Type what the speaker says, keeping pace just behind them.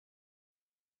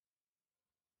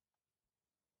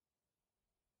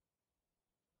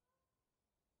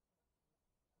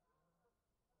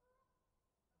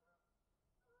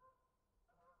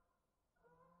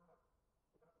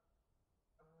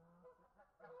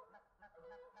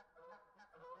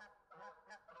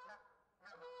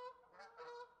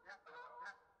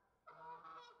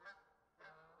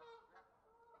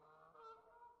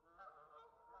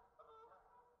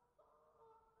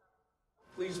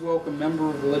Please welcome member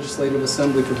of the Legislative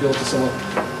Assembly for Biltusela,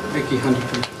 Vicki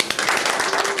Huntington.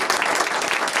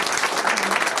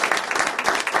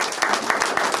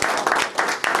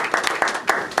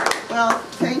 Well,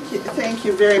 thank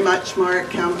you very much,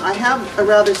 Mark. I have a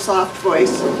rather soft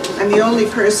voice. I'm the only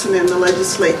person in the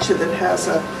legislature that has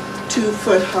a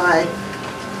 2-foot-high,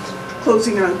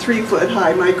 closing on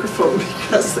 3-foot-high microphone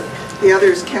because the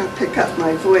others can't pick up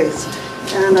my voice.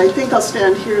 And I think I'll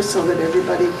stand here so that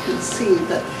everybody can see.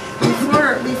 But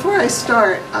before I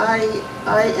start, I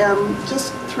am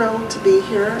just thrilled to be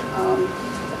here.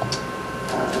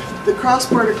 The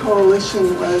Cross-Border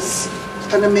Coalition was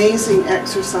an amazing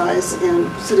exercise in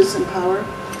citizen power.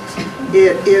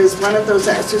 It is one of those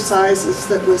exercises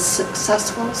that was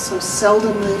successful, so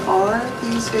seldom they are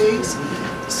these days.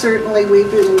 Certainly we've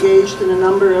been engaged in a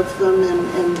number of them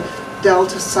in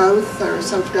Delta South, or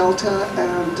South Delta,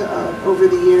 and over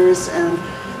the years, and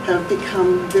have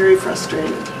become very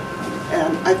frustrated.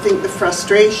 And I think the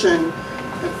frustration,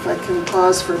 if I can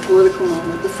pause for a political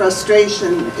moment, the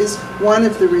frustration is one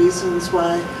of the reasons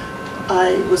why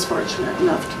I was fortunate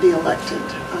enough to be elected.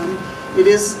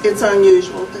 It's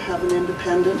unusual to have an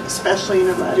independent, especially in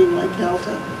a riding like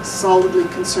Delta, solidly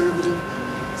conservative,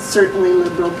 certainly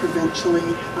liberal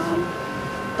provincially.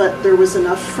 But there was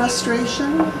enough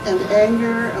frustration and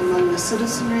anger among the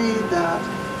citizenry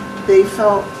that they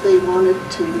felt they wanted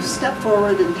to step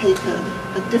forward and take a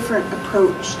different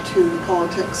approach to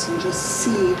politics and just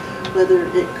see whether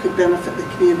it could benefit the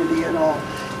community at all.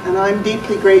 And I'm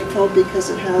deeply grateful because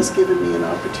it has given me an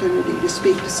opportunity to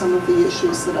speak to some of the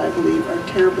issues that I believe are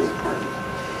terribly important.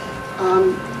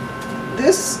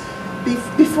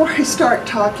 Before I start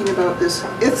talking about this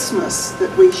isthmus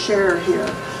that we share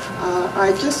here,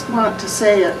 I just want to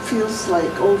say it feels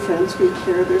like old friends week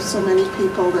here. There's so many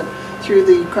people that through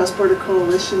the Cross-Border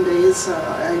Coalition days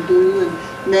I do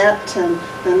and met, and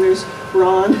then there's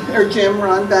Ron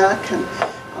back, and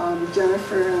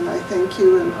Jennifer, and I thank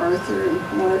you, and Arthur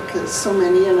and Mark, so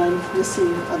many, and I'm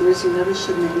missing others. You never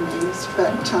should name names.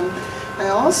 But I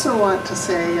also want to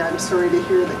say I'm sorry to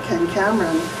hear that Ken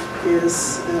Cameron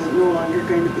is no longer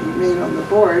going to be made on the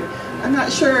board. I'm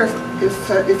not sure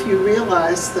if you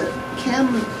realize that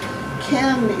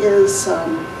Ken is a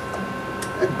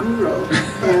guru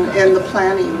in the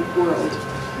planning world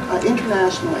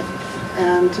internationally,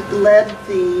 and led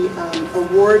the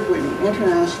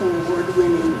internationally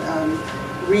award-winning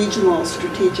regional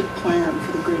strategic plan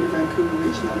for the Greater Vancouver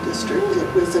Regional District.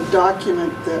 It was a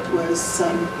document that was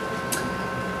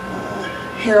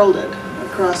heralded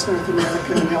across North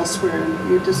America and elsewhere, and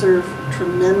you deserve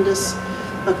tremendous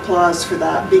applause for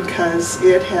that, because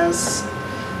it has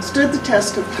stood the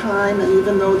test of time, and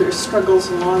even though there's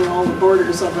struggles along all the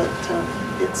borders of it,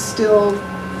 it's still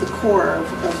the core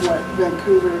of what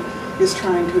Vancouver is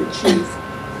trying to achieve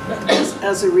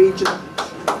as a region.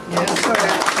 Yeah. So,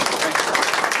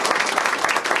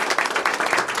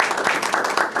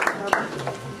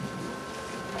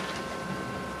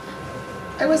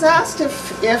 I was asked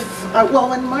well,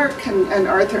 when Mark and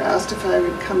Arthur asked if I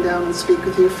would come down and speak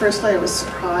with you, firstly I was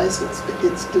surprised.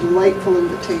 It's a delightful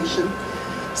invitation.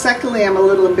 Secondly, I'm a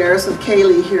little embarrassed with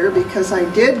Kaylee here because I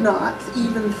did not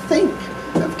even think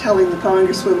of telling the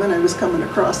Congresswoman I was coming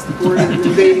across the border and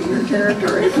invading her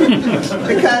territory,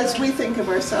 because we think of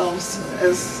ourselves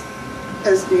as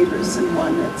neighbors in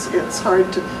one. It's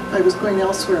hard to, if I was going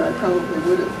elsewhere I probably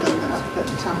would have done that, but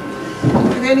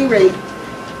at any rate,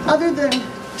 other than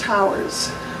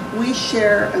towers, we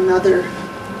share another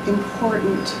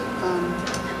important,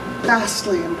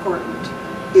 vastly important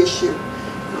issue,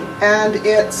 and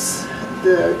it's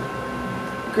the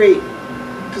Great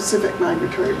Pacific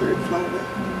Migratory Bird Flyway.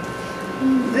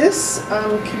 This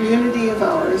community of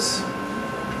ours,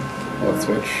 Let's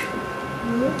switch.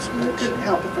 It couldn't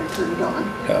help if I turned it on.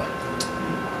 Yeah.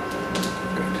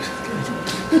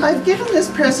 I've given this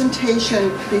presentation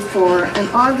before, and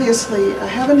obviously I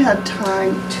haven't had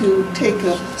time to take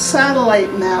a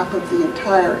satellite map of the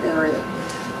entire area.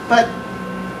 But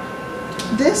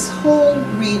this whole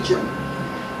region,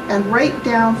 and right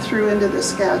down through into the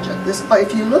Skagit,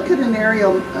 if you look at an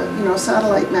aerial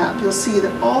satellite map, you'll see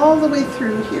that all the way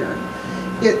through here,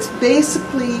 it's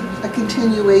basically a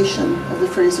continuation of the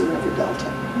Fraser River Delta.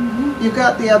 Mm-hmm. You've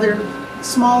got the other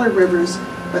smaller rivers,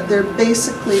 but they're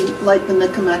basically like the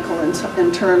Micomico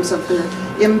in terms of their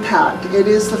impact. It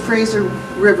is the Fraser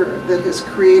River that has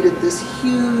created this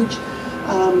huge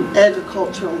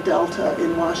agricultural delta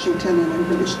in Washington and in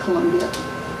British Columbia.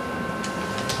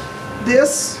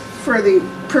 This, for the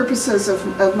purposes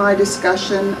of my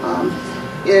discussion,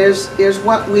 is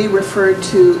what we refer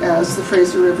to as the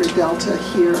Fraser River Delta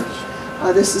here.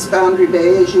 This is Boundary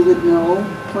Bay, as you would know,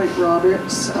 Point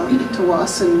Roberts,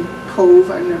 Tawasin Cove,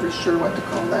 I'm never sure what to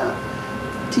call that.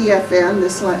 TFN,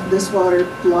 this water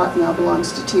lot now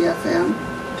belongs to TFN,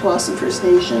 Tawasin First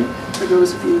Nation, for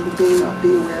those of you who may not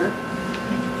be aware.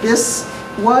 This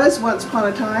was, once upon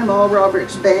a time, all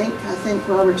Roberts Bank. I think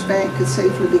Roberts Bank could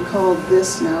safely be called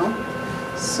this now.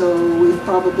 So we've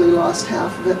probably lost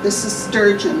half of it. This is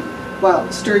Sturgeon.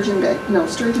 Well, Sturgeon Bank, no,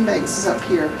 Sturgeon Banks is up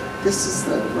here. This is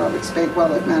the Roberts Bank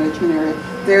Wildlife Management Area.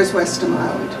 There's Westham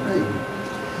Island, right?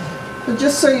 But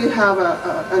just so you have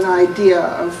an idea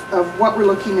of what we're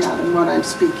looking at and what I'm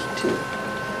speaking to.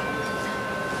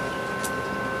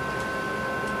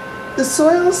 The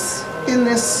soils in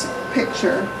this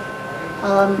picture,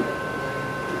 and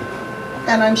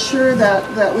I'm sure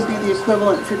that would be the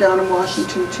equivalent for down in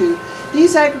Washington too.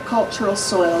 These agricultural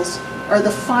soils are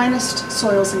the finest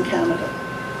soils in Canada.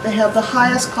 They have the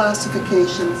highest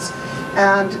classifications,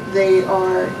 and they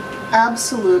are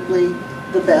absolutely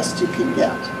the best you can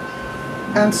get.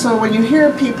 And so when you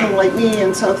hear people like me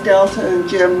in South Delta and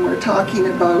Jim, we're talking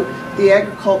about the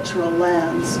agricultural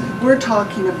lands, we're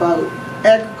talking about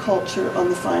agriculture on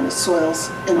the finest soils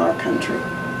in our country.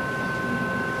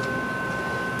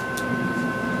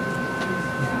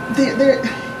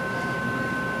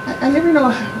 I never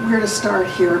know where to start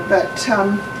here, but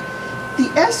the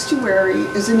estuary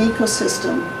is an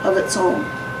ecosystem of its own.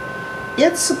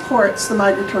 It supports the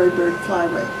migratory bird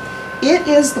flyway. It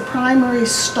is the primary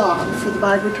stop for the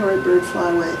migratory bird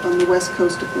flyway on the west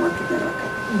coast of North America.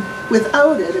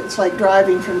 Without it, it's like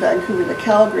driving from Vancouver to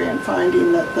Calgary and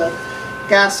finding that the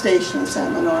gas station in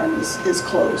Salmon Arm is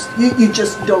closed. You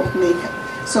just don't make it.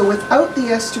 So without the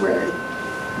estuary,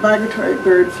 migratory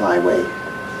bird flyway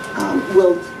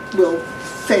will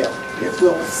fail. It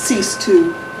will cease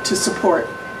to support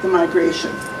the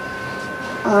migration.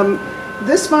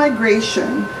 This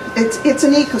migration, it's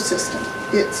an ecosystem.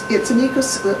 It's an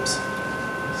ecosystem. Oops,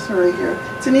 sorry here.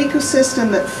 It's an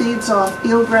ecosystem that feeds off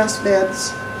eelgrass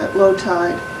beds at low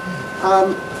tide.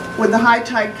 When the high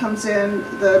tide comes in,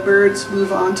 the birds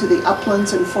move on to the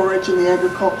uplands and forage in the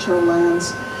agricultural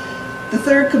lands. The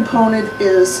third component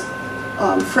is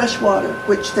fresh water,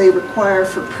 which they require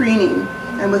for preening,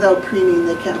 and without preening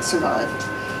they can't survive.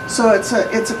 So it's an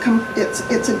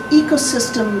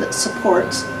ecosystem that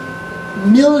supports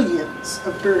millions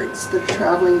of birds that are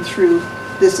traveling through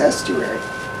this estuary.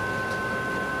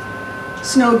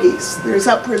 Snow geese. There's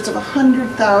upwards of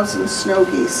 100,000 snow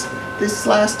geese. This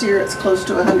last year it's close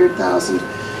to 100,000.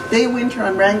 They winter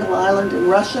on Wrangel Island in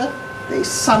Russia. They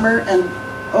summer and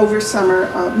over summer,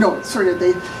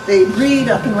 they breed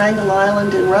up in Wrangel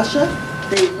Island in Russia.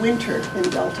 They winter in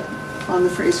Delta on the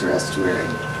Fraser Estuary.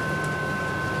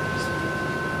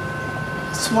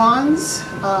 Swans,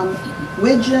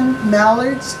 widgeon,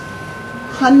 mallards,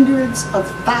 hundreds of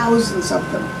thousands of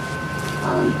them.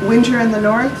 Winter in the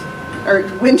north, or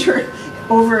winter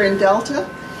over in Delta,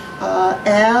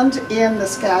 and in the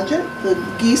Skagit. The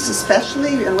geese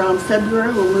especially, around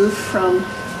February, will move from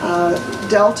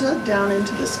Delta down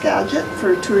into the Skagit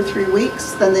for 2 or 3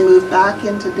 weeks. Then they move back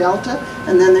into Delta,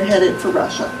 and then they're headed for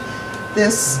Russia.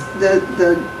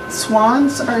 The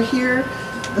swans are here,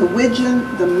 the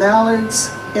widgeon, the mallards,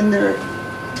 in their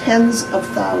tens of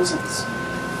thousands.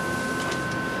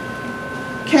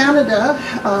 Canada,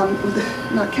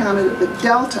 not Canada, but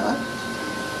Delta,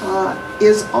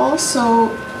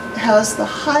 has the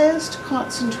highest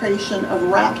concentration of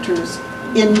raptors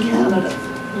in Canada.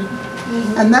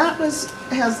 And that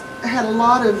has had a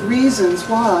lot of reasons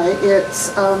why.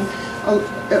 It's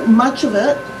much of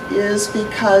it is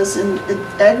because in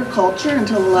agriculture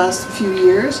until the last few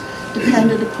years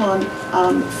depended upon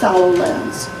fallow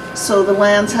lands. So the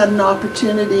lands had an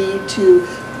opportunity to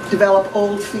develop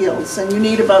old fields, and you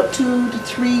need about 2 to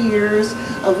 3 years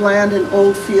of land in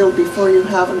old field before you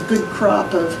have a good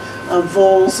crop of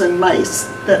voles and mice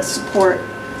that support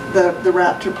the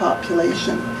raptor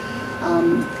population.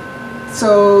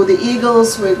 So the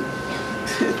eagles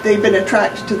they've been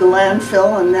attracted to the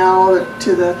landfill and now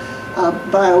to the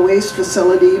bio-waste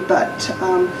facility, but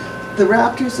the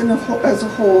raptors as a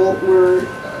whole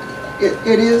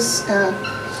it is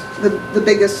the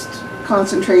biggest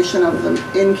concentration of them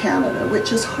in Canada,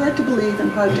 which is hard to believe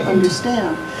and hard to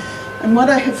understand. And what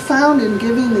I have found in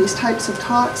giving these types of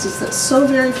talks is that so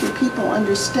very few people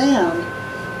understand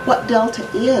what Delta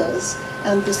is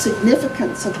and the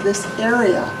significance of this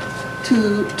area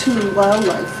to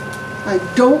wildlife. I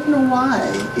don't know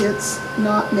why it's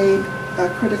not made a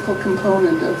critical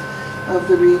component of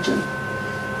the region.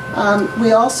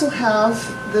 We also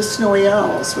have the snowy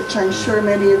owls, which I'm sure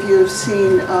many of you have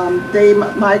seen. They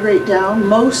migrate down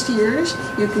most years.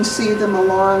 You can see them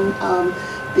along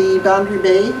the Boundary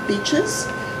Bay beaches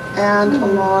and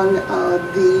along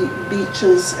the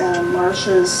beaches and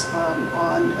marshes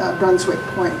on Brunswick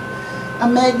Point. A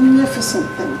magnificent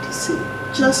thing to see,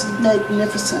 just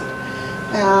magnificent.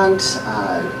 And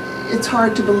it's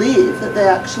hard to believe that they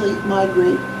actually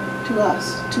migrate to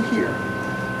us, to here.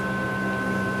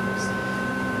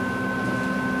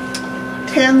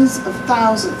 Tens of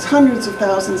thousands, hundreds of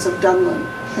thousands of dunlin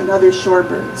and other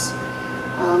shorebirds.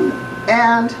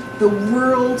 And the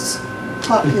world's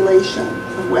population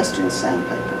of western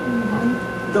sandpiper.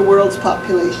 The world's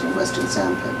population of western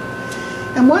sandpiper.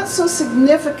 And what's so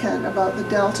significant about the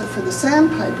Delta for the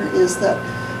sandpiper is that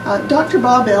Dr.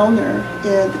 Bob Elner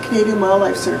in the Canadian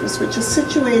Wildlife Service, which is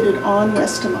situated on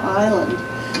Weston Island,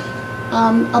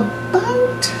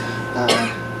 about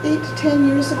 8 to 10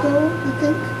 years ago, I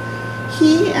think,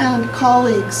 he and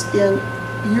colleagues in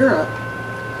Europe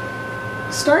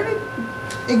started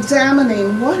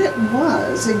examining what it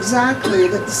was exactly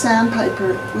that the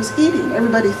sandpiper was eating.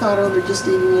 Everybody thought, oh, they're just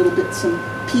eating little bits of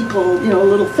people, you know,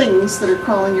 little things that are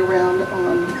crawling around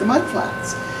on the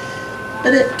mudflats.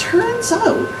 But it turns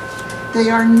out they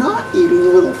are not eating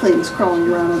little things crawling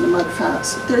around on the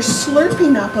mudflats. They're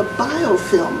slurping up a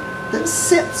biofilm that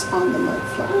sits on the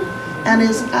mudflat and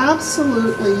is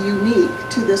absolutely unique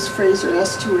to this Fraser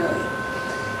estuary.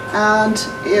 And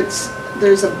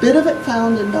there's a bit of it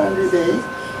found in Boundary Bay,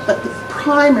 but the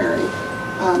primary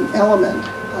element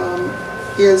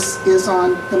is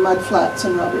on the mudflats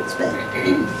in Roberts Bay.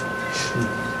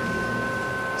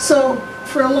 So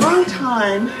for a long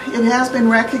time, it has been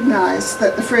recognized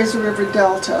that the Fraser River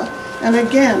Delta, and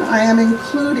again, I am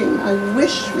including, I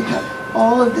wish we had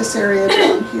all of this area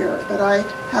down here, but I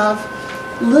have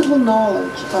little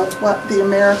knowledge of what the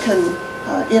American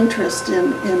interest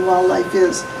in wildlife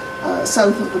is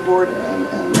south of the border,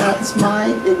 and that's my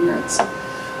ignorance.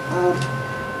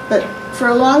 But for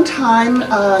a long time,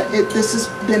 this has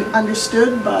been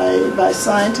understood by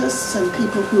scientists and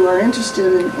people who are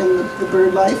interested in the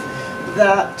bird life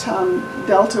that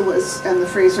Delta was, and the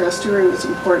Fraser estuary was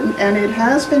important, and it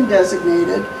has been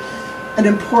designated an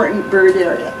important bird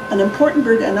area. An important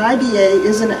bird, an IBA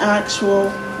is an actual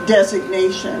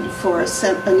designation for an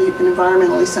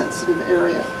environmentally sensitive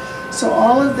area. So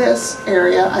all of this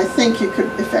area, I think you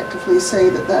could effectively say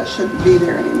that that shouldn't be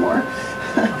there anymore.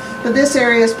 But this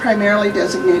area is primarily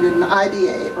designated an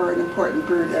IBA, or an important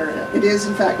bird area. It is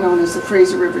in fact known as the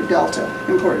Fraser River Delta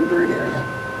Important Bird Area.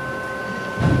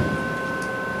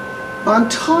 On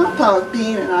top of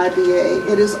being an IBA,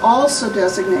 it is also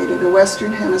designated a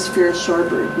Western Hemisphere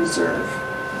Shorebird Reserve.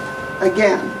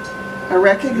 Again, a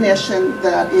recognition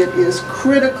that it is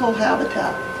critical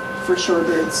habitat for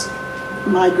shorebirds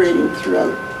migrating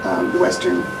throughout the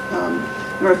western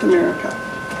North America.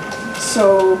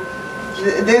 So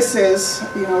this is,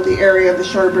 you know, the area of the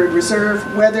Shorebird Reserve.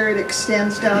 Whether it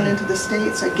extends down into the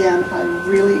States, again, I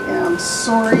really am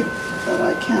sorry that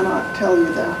I cannot tell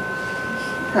you that.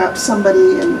 Perhaps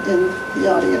somebody in the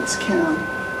audience can.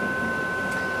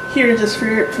 Here, just for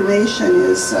your information,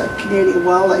 is Canadian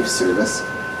Wildlife Service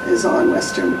is on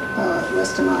Western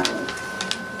Island.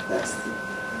 That's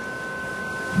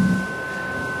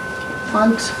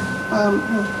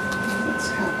what's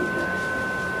happened here?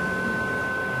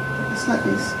 Just let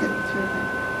me skip through here.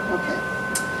 Okay.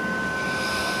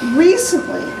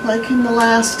 Recently, like in the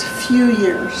last few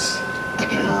years,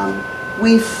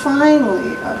 we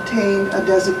finally obtained a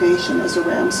designation as a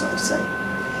Ramsar site.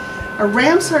 A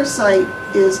Ramsar site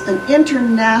is an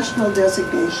international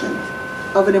designation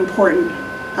of an important,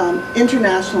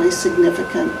 internationally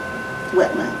significant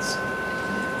wetlands.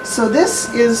 So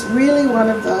this is really one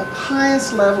of the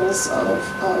highest levels of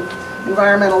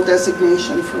environmental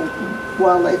designation for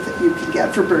wildlife that you can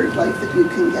get, for bird life that you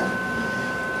can get.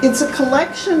 It's a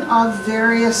collection of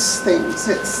various things.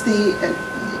 It's the,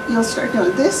 you'll start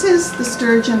knowing, this is the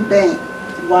Sturgeon Bank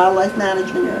Wildlife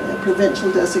Management Area,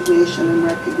 provincial designation and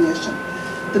recognition.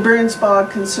 The Burns Bog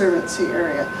Conservancy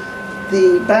Area,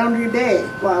 the Boundary Bay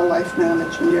Wildlife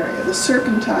Management Area, the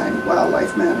Serpentine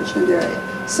Wildlife Management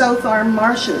Area, South Arm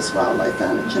Marshes Wildlife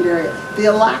Management Area, the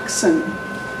Alaxon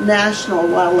National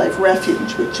Wildlife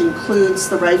Refuge, which includes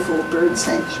the Rifle Bird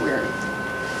Sanctuary.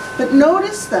 But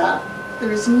notice that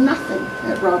there is nothing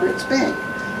at Roberts Bank,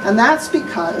 and that's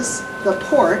because the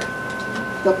port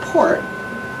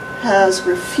has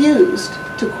refused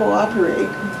to cooperate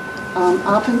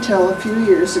up until a few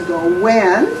years ago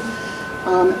when,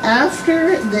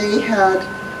 after they had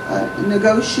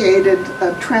negotiated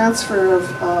a transfer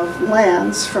of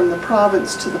lands from the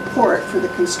province to the port for the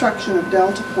construction of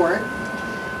Delta Port.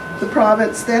 The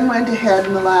province then went ahead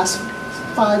in the last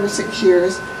 5 or 6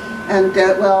 years and,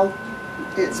 well,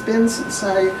 it's been since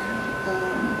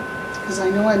because I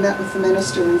know I met with the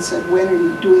minister and said, when are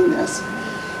you doing this?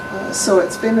 So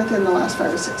it's been within the last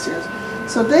 5 or 6 years.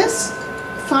 So this,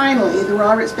 finally, the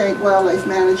Roberts Bank Wildlife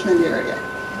Management Area.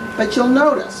 But you'll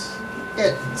notice,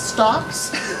 it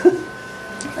stops,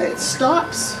 it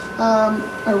stops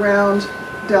around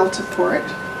Delta Port.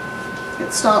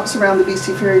 It stops around the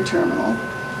BC Ferry Terminal.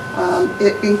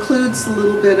 It includes a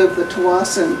little bit of the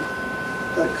Tawasin,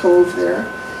 the cove there,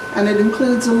 and it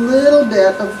includes a little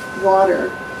bit of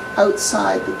water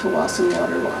outside the Tawasin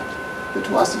water line, the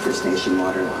Tawasin First Nation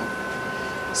water line.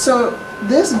 So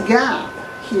this gap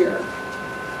here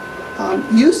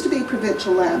used to be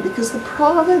provincial land because the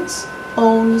province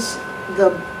owns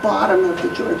the bottom of the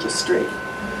Georgia Strait.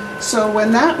 So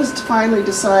when that was finally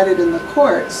decided in the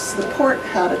courts, the port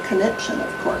had a connection,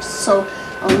 of course. So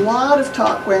a lot of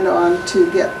talk went on to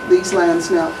get these lands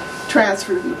now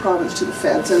transferred from the province to the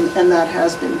feds, and that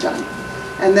has been done.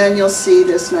 And then you'll see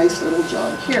this nice little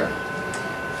jog here.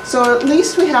 So at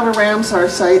least we have a Ramsar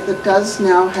site that does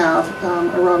now have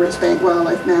a Roberts Bank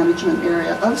Wildlife Management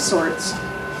Area of sorts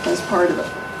as part of it.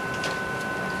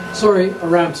 Sorry, a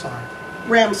Ramsar.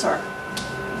 Ramsar.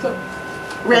 The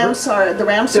Ramsar, the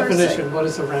Ramsar definition, site. what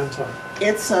is a Ramsar?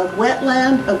 It's a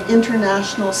wetland of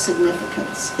international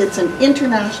significance. It's an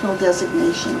international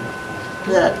designation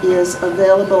that is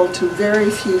available to very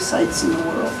few sites in the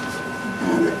world.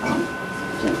 And,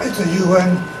 It's a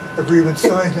UN agreement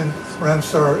signed in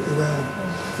Ramsar, Iran.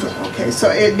 okay, so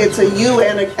it's a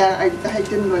UN, I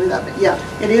didn't go into that, but yeah,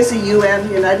 it is a UN,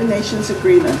 United Nations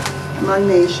agreement among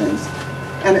nations,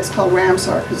 and it's called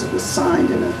Ramsar because it was signed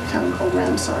in a town called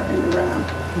Ramsar in Iran.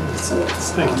 So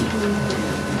it's, Thank you.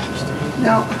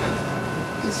 now,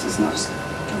 this is not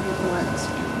the lands.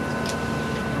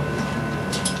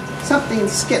 Something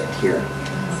skipped here.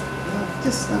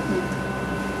 Just something,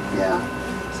 yeah,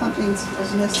 something's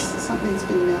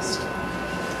been missed.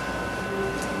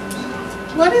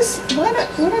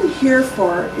 What I'm here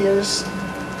for is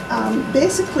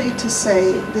basically to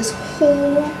say this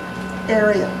whole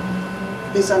area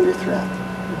is under threat.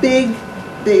 Big,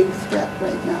 big threat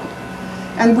right now.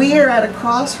 And we are at a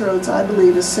crossroads, I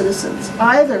believe, as citizens.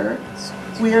 Either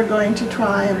we are going to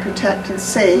try and protect and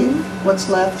save what's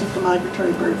left of the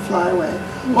migratory bird flyway,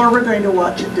 or we're going to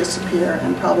watch it disappear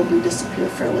and probably disappear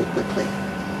fairly quickly.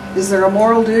 Is there a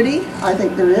moral duty? I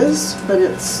think there is, but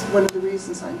it's one of the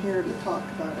reasons I'm here to talk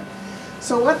about it.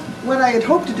 So what I had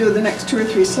hoped to do in the next 2 or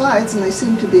 3 slides, and they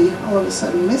seem to be all of a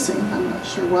sudden missing, I'm not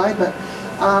sure why, but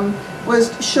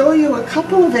was show you a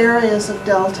couple of areas of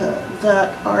Delta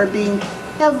that are being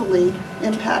heavily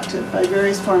impacted by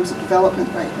various forms of development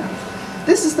right now.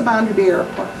 This is the Boundary Bay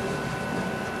Airport.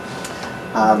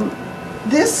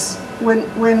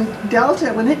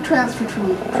 When it transferred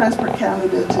from Transport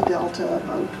Canada to Delta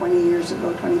about 20 years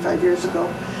ago, 25 years ago,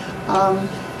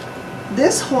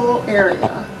 this whole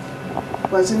area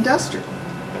was industrial.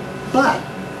 But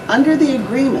under the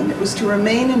agreement, it was to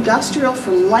remain industrial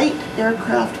for light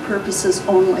aircraft purposes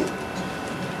only.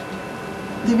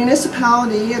 The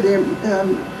municipality, the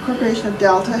Corporation of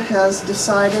Delta, has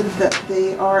decided that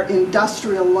they are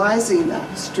industrializing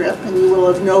that strip, and you will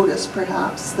have noticed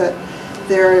perhaps that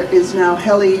there is now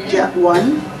Heli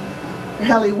 1.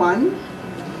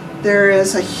 There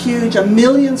is a huge, 1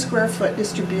 million square foot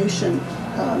distribution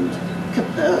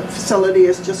facility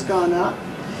has just gone up,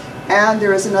 and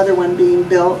there is another one being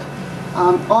built,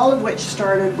 all of which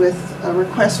started with a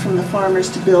request from the farmers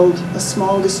to build a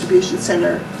small distribution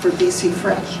center for BC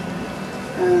Fresh.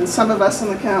 And some of us on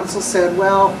the council said,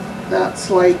 well, that's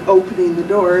like opening the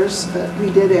doors, but we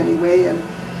did anyway, and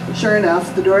sure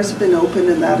enough, the doors have been opened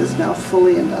and that is now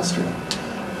fully industrial.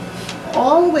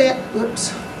 All the way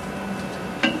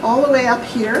up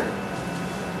here,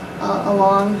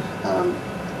 along,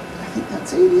 I think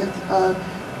that's 80th,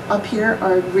 up here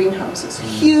are greenhouses,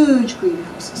 huge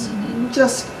greenhouses,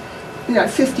 just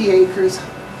 50 acres.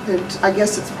 I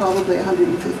guess it's probably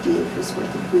 150 acres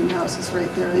worth of greenhouses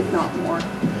right there, if not more.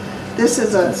 This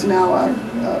is now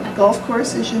a golf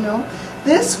course, as you know.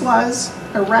 This was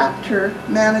a raptor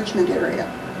management area,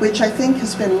 which I think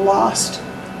has been lost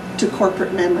to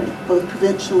corporate memory, both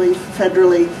provincially,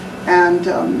 federally, and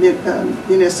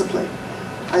municipally.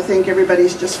 I think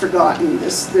everybody's just forgotten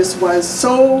this. This was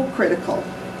so critical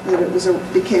that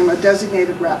it became a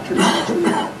designated raptor management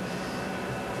area.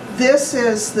 This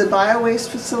is the bio-waste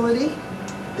facility.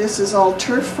 This is all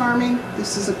turf farming.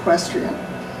 This is equestrian.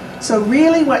 So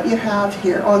really what you have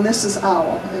here, oh, and this is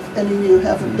Owl. If any of you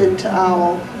haven't been to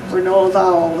Owl or know of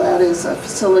Owl, that is a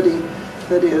facility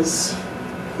that is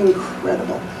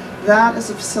incredible. That is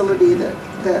a facility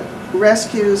that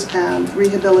rescues and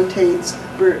rehabilitates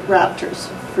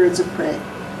raptors, birds of prey.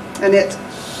 And it's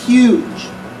huge,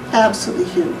 absolutely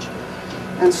huge,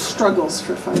 and struggles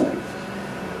for funding.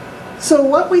 So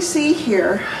what we see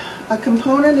here, a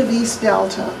component of East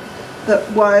Delta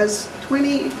that was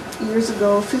 20 years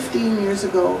ago, 15 years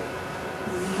ago,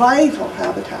 vital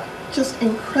habitat, just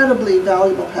incredibly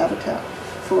valuable habitat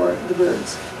for the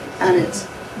birds, and it's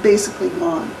basically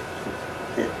gone.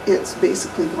 It's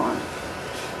basically gone.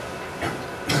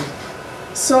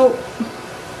 So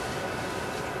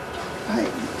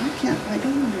I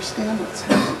don't understand what's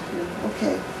happening here.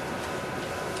 Okay.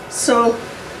 So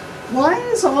why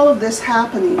is all of this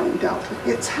happening in Delta?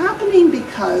 It's happening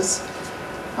because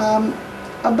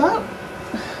about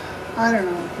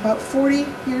 40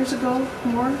 years ago,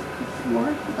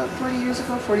 about 40 years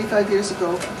ago, 45 years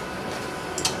ago,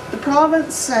 the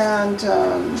province and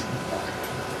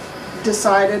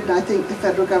decided, and I think the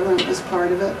federal government was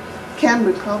part of it. Ken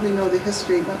would probably know the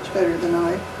history much better than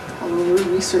I, although we're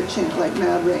researching it like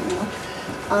mad right now.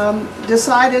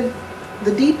 Decided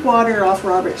the deep water off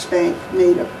Roberts Bank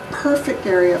made a perfect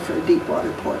area for a deep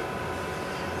water port.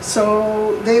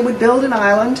 So they would build an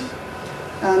island,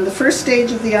 and the first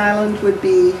stage of the island would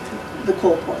be the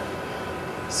coal port.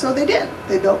 So they did.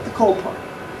 They built the coal port.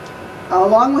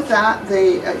 Along with that,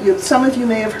 some of you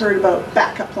may have heard about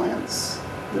backup lands.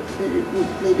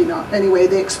 Maybe not. Anyway,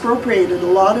 they expropriated a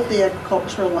lot of the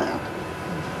agricultural land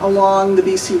along the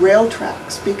BC rail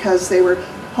tracks because they were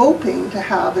hoping to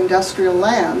have industrial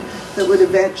land that would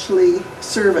eventually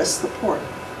service the port.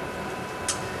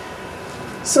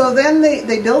 So then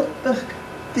they built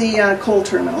the coal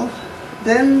terminal,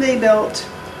 then they built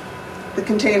the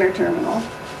container terminal,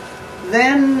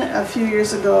 then a few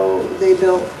years ago they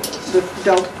built the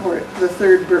Delta port, the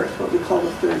third berth, what we call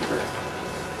the third berth.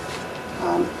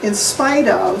 In spite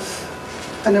of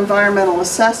an environmental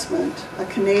assessment, a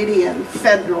Canadian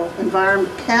federal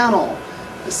environment panel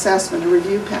assessment, a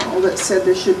review panel that said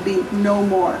there should be no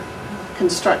more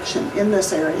construction in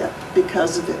this area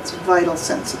because of its vital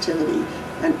sensitivity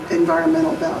and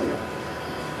environmental value.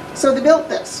 So they built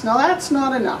this. Now that's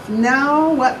not enough.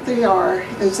 Now what they are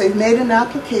is they've made an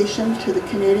application to the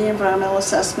Canadian Environmental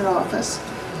Assessment Office,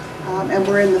 and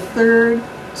we're in the third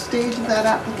stage of that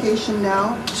application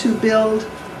now to build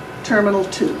Terminal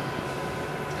 2.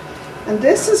 And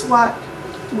this is what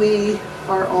we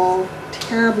are all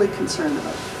terribly concerned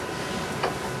about.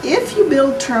 If you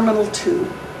build Terminal 2,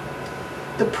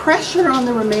 the pressure on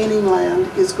the remaining land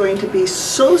is going to be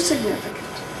so significant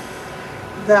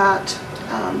that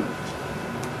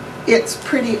it's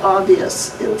pretty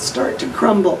obvious it'll start to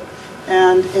crumble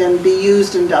and be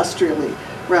used industrially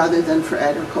rather than for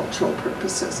agricultural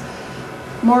purposes.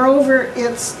 Moreover,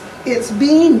 it's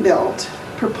being built,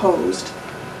 proposed,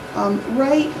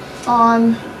 right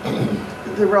on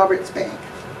the Roberts Bank.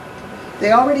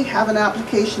 They already have an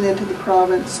application into the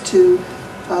province to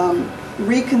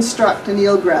reconstruct an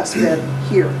eelgrass bed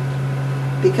here,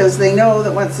 because they know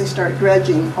that once they start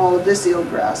dredging, all of this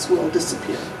eelgrass will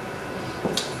disappear.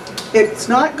 It's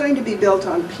not going to be built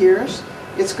on piers,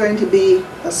 it's going to be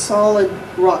a solid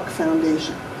rock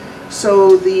foundation.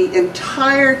 So the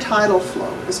entire tidal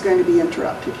flow is going to be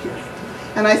interrupted here.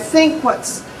 And I think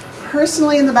what's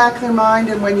personally in the back of their mind,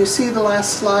 and when you see the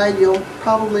last slide, you'll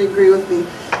probably agree with me,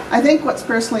 I think what's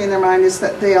personally in their mind is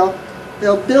that they'll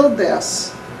build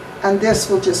this, and this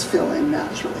will just fill in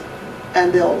naturally.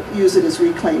 And they'll use it as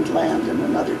reclaimed land in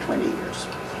another 20 years.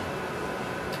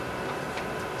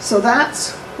 So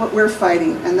that's what we're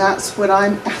fighting, and that's what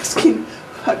I'm asking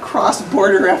a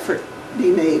cross-border effort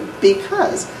be made,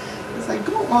 because as I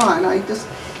go on,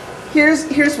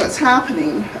 here's what's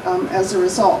happening as a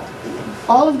result.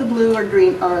 All of the blue are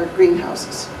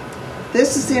greenhouses.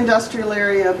 This is the industrial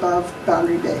area above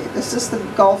Boundary Bay. This is the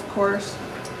golf course.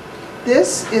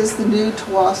 This is the new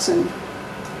Tawasin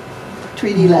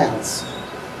treaty lands.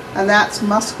 And that's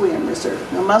Musqueam Reserve.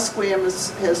 Now Musqueam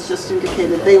has just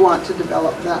indicated they want to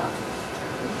develop that.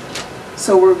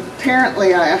 So we're apparently,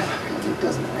 it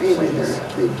doesn't matter, anyway,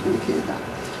 they indicated that.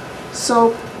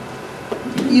 So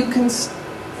you can,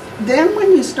 then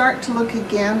when you start to look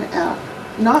again at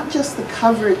not just the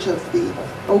coverage of the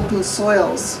open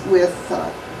soils with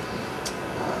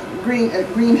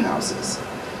greenhouses,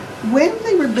 when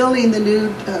they were building the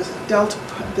new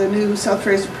the new South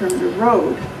Fraser Perimeter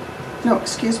Road, no,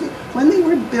 excuse me, when they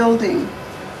were building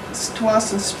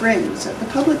Tawasin Springs at the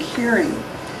public hearing,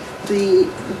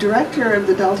 the director of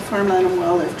the Delta Farmland and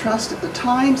Wildlife Trust at the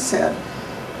time said,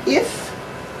 if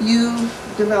you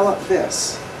develop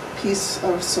this piece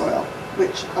of soil,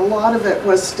 which a lot of it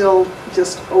was still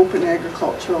just open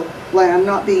agricultural land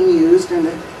not being used, and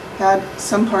it had,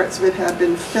 some parts of it had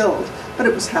been filled, but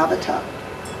it was habitat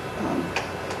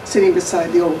sitting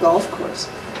beside the old golf course.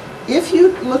 If you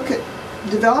look at,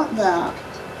 develop that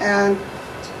and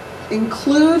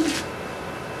include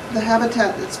the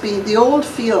habitat that's being, the old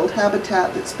field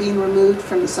habitat that's being removed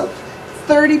from the south,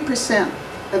 30%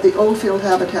 of the old field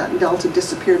habitat in Delta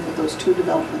disappeared with those two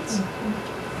developments.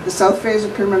 The South Fraser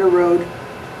Perimeter Road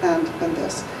and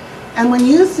this. And when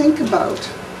you think about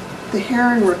the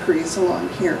heron rookeries along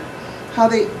here, how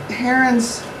the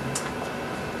herons,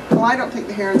 well, I don't think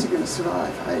the herons are going to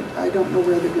survive. I don't know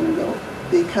where they're going to go,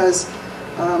 because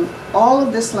all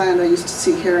of this land, I used to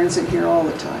see herons in here all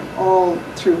the time, all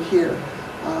through here.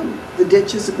 The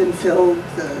ditches have been filled,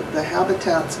 the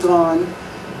habitat's gone,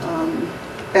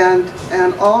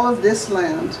 and all of this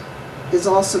land is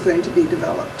also going to be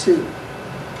developed too,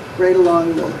 right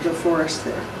along the forest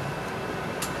there.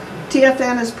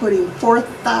 TFN is putting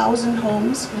 4,000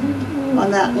 homes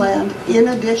on that land, in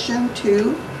addition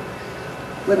to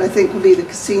what I think will be the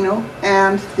casino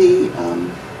and the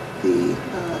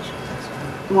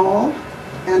mall,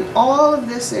 and all of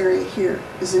this area here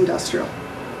is industrial.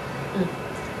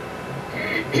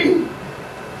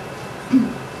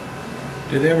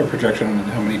 Do they have a projection on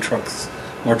how many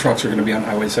more trucks are going to be on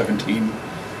Highway 17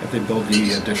 if they build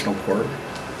the additional port?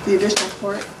 The additional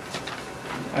port?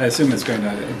 I assume it's going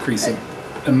to increase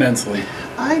immensely.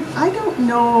 I don't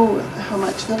know how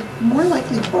much. They'll more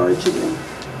likely barge it in,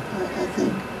 I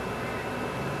think.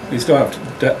 You still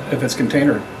have to, if it's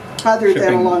container Other shipping,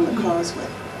 than along the causeway.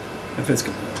 If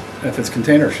it's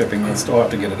container shipping, they still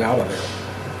have to get it out of there.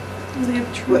 They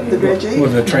have What, the bridge aid?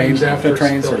 With the trains, after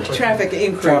trains, or traffic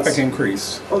increase. traffic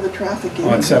increase Oh, the traffic aid.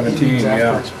 on 17,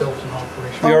 yeah. After it's built and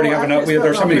operational. We already Oh, have after enough. it's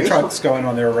There's so many operational. trucks going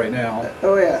on there right now.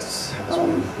 Oh, yes.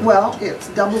 Well, it's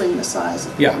doubling the size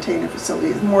of the Yeah. container facility.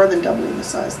 It's more than doubling the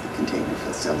size of the container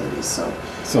facility, so.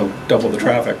 So double the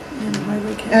traffic. And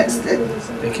They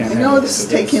can't I know handle this is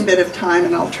it. taking a bit of time,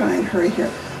 and I'll try and hurry here.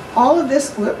 All of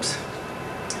this, whoops,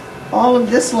 all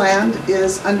of this land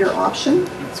is under option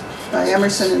by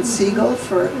Emerson and Siegel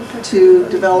to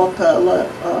develop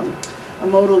a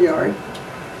modal yard.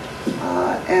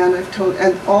 And I've told,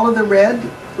 and all of the red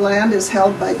land is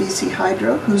held by BC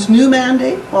Hydro, whose new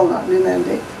mandate, well, not new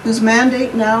mandate, whose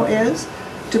mandate now is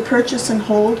to purchase and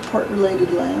hold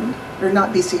port-related land, or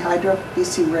not BC Hydro,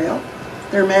 BC Rail.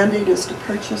 Their mandate is to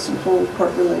purchase and hold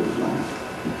port-related land.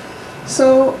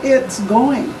 So it's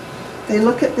going. They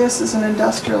look at this as an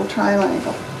industrial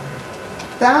triangle.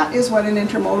 That is what an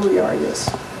intermodal yard is.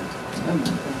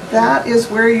 That is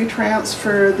where you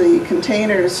transfer the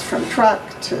containers from truck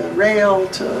to rail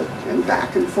and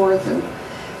back and forth,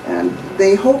 and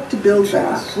they hope to build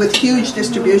that with huge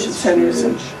distribution centers,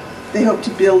 and they hope to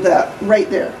build that right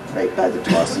there, right by the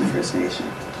Tuason First Nation.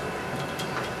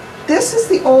 This is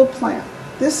the old plan.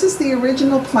 This is the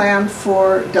original plan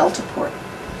for Delta Port.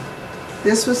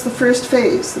 This was the first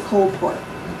phase, the coal port.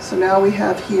 So now we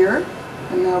have here,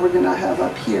 and now we're going to have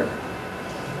up here.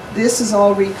 This is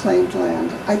all reclaimed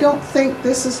land. I don't think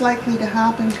this is likely to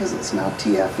happen because it's now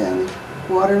TFN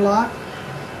waterlogged,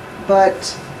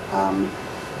 but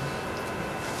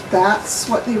that's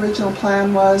what the original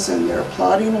plan was, and they're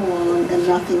plodding along, and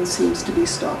nothing seems to be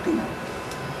stopping it.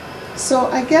 So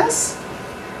I guess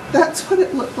that's what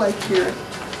it looked like here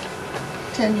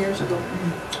 10 years ago.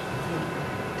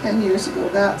 10 years ago.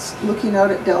 That's looking out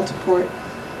at Delta Port.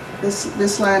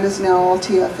 This land is now all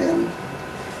TFN.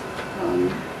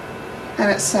 And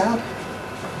it's sad.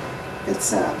 It's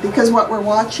sad because what we're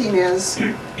watching is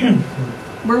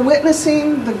we're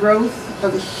witnessing the growth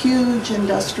of a huge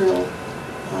industrial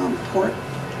port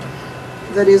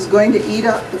that is going to eat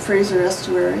up the Fraser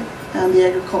Estuary and the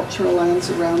agricultural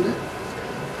lands around it.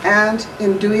 And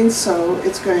in doing so,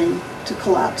 it's going to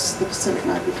collapse the Pacific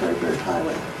Migratory Bird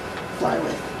Highway,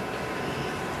 flyway.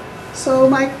 So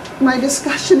my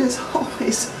discussion is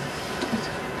always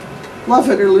love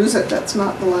it or lose it. That's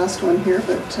not the last one here,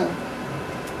 but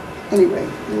anyway,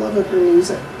 love it or lose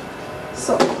it.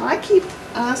 So I keep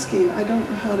asking, I don't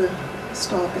know how to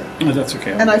stop it. No, that's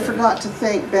okay. And I forgot to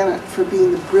thank Bennett for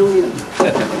being the brilliant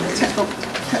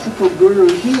technical guru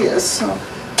he is. So,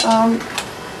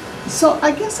 so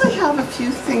I guess I have a few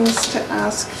things to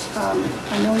ask.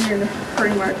 I know you're in a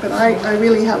hurry, Mark, but I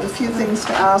really have a few things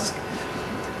to ask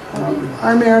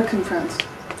our American friends.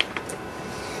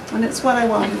 And it's what I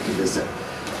wanted to visit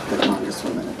the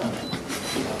Congresswoman about.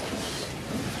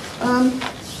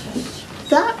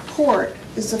 That port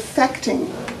is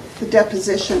affecting the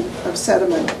deposition of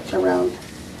sediment around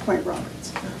Point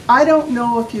Roberts. I don't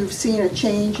know if you've seen a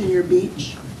change in your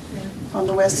beach on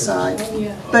the west side,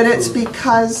 but it's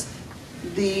because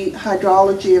the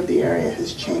hydrology of the area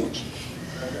has changed.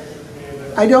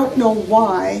 I don't know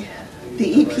why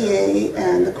the EPA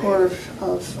and the Corps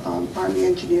of Army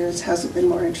Engineers hasn't been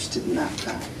more interested in that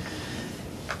fact.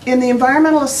 In the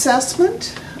environmental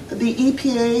assessment, the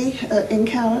EPA in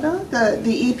Canada,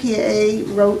 the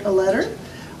EPA wrote a letter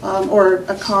or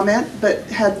a comment, but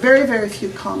had very, very few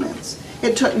comments.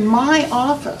 It took my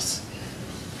office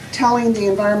telling the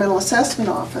Environmental Assessment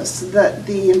Office that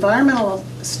the environmental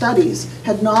studies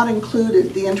had not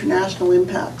included the international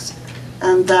impacts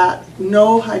and that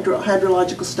no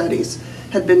hydrological studies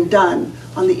had been done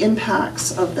on the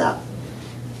impacts of that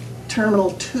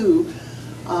Terminal 2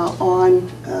 on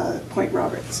Point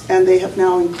Roberts. And they have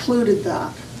now included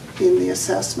that in the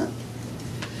assessment.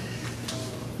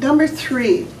 Number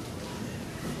 3,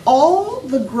 all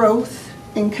the growth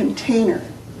in container,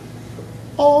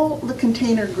 all the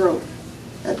container growth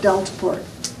at Deltaport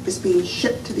is being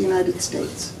shipped to the United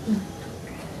States.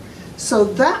 So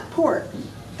that port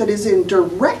that is in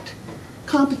direct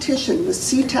competition with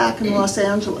SeaTac in Los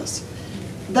Angeles,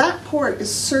 that port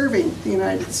is serving the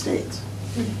United States.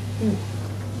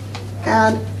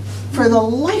 And for the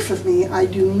life of me, I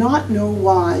do not know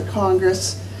why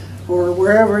Congress, or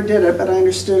wherever did it, but I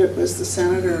understood it was the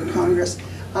Senate or Congress,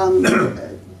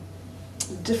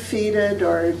 defeated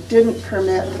or didn't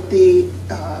permit the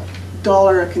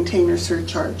 $1 a container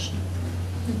surcharge.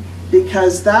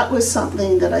 Because that was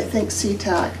something that I think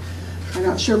SeaTac, I'm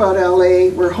not sure about LA,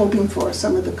 were hoping for.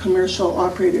 Some of the commercial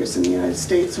operators in the United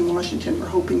States and Washington were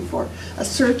hoping for a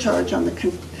surcharge on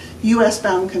the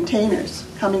US-bound containers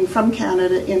coming from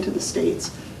Canada into the States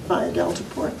via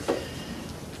Deltaport.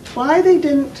 Why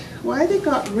they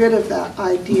got rid of that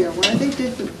idea, why they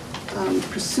didn't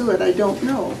pursue it, I don't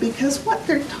know. Because what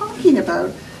they're talking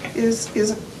about is,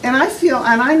 and I feel,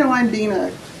 and I know I'm being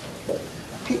I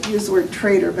hate to use the word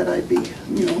traitor, but I'd be,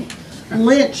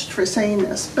 lynched for saying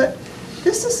this, but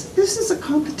this is a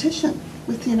competition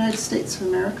with the United States of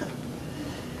America.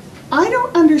 I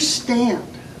don't understand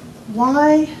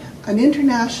why an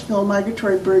international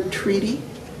migratory bird treaty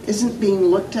isn't being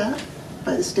looked at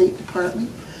by the State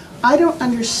Department. I don't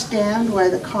understand why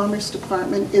the Commerce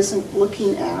Department isn't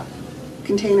looking at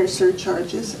container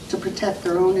surcharges to protect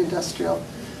their own industrial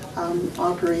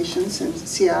operations in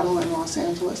Seattle and Los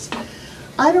Angeles.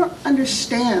 I don't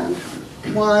understand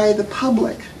why the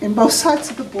public in both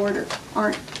sides of the border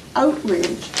aren't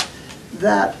outraged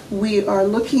that we are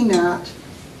looking at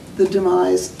the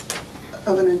demise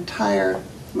of an entire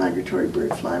migratory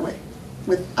bird flyway.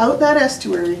 Without that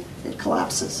estuary, it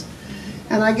collapses.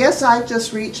 And I guess I've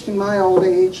just reached in my old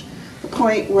age the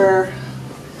point where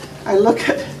I look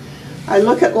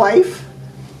at life,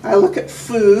 I look at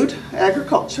food,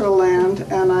 agricultural land,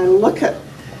 and I look at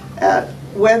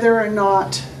whether or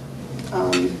not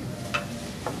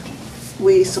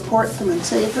we support them and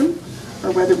save them,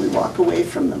 or whether we walk away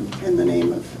from them in the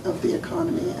name of the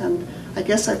economy. And I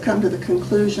guess I've come to the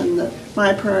conclusion that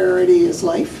my priority is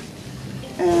life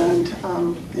and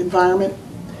environment,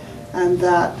 and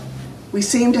that we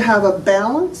seem to have a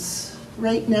balance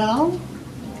right now,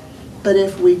 but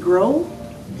if we grow,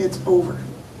 it's over,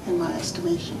 in my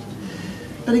estimation.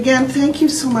 But again, thank you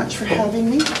so much for having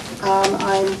me.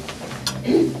 I'm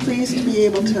pleased to be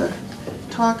able to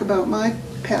talk about my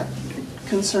pet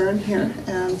concern here,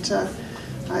 and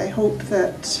I hope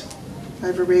that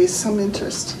I've raised some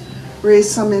interest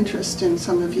in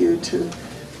some of you to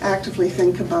actively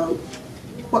think about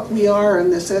what we are in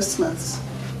this isthmus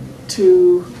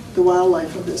to the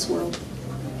wildlife of this world.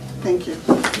 Thank you.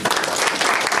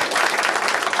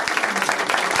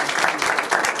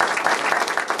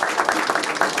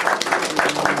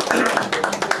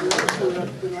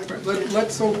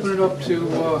 Let's open it up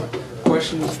to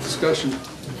questions, discussion.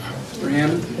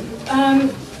 Rhiannon?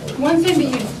 One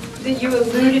thing that you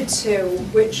alluded to,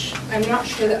 which I'm not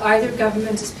sure that either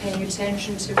government is paying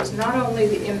attention to, is not only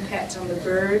the impact on the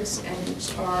birds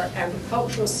and our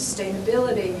agricultural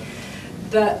sustainability,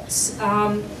 but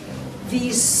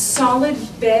these solid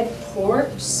bed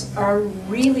ports are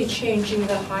really changing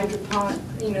the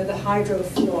the hydro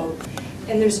flow.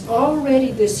 And there's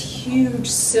already this huge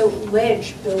silt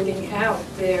ledge building out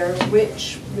there,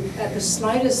 which at the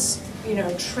slightest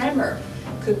tremor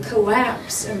could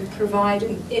collapse and provide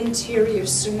an interior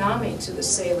tsunami to the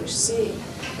Salish Sea.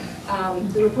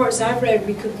 The reports I've read,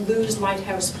 we could lose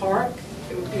Lighthouse Park.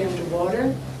 It would be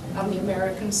underwater on the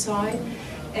American side.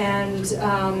 And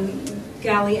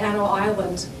Galliano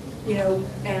Island you know,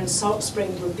 and Salt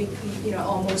Spring would be, you know,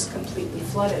 almost completely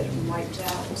flooded and wiped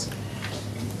out.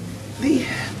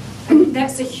 And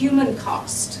that's a human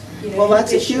cost, you know, Well,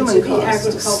 that's a in addition human to the cost.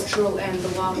 agricultural and the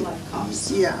wildlife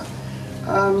costs. Yeah.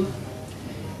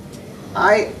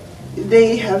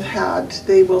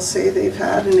 They will say they've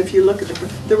had, and if you look at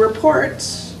the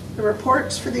reports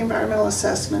for the environmental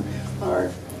assessment are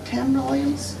 10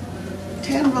 volumes.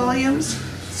 10 volumes,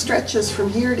 stretches from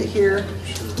here to here,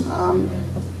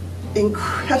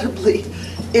 incredibly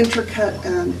intricate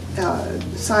and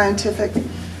scientific,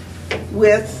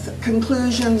 with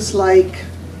conclusions like,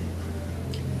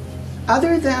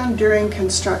 other than during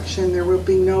construction, there will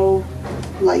be no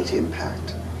light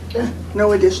impact,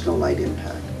 no additional light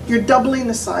impact. You're doubling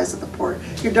the size of the port,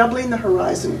 you're doubling the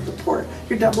horizon of the port,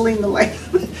 you're doubling the light,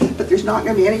 but there's not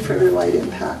going to be any further light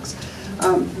impacts.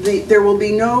 There will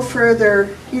be no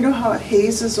further, you know how it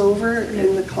hazes over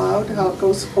in the cloud, how it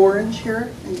goes orange here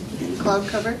in cloud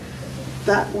cover?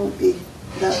 That won't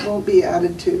be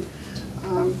added to.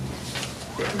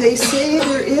 They say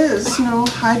there is no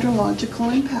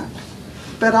hydrological impact,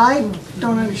 but I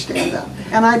don't understand that.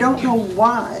 And I don't know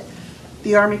why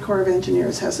the Army Corps of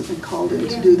Engineers hasn't been called in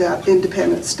to do that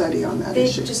independent study on that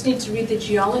issue. They just need to read the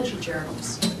geology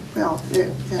journals. Well,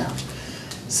 yeah.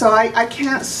 So I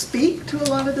can't speak to a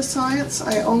lot of the science.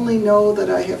 I only know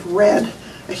that I have read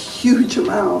a huge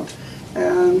amount,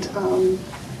 and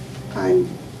I'm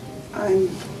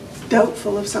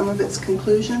doubtful of some of its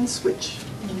conclusions, which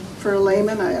for a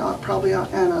layman and a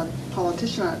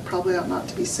politician I probably ought not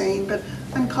to be saying, but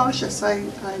I'm cautious.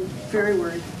 I'm very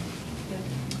worried.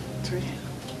 That's right.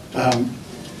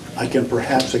 I can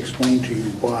perhaps explain to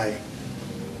you why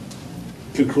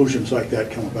conclusions like that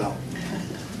come about.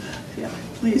 Yeah,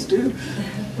 please do.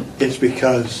 It's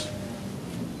because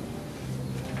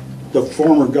the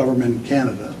former government in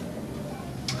Canada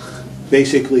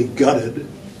basically gutted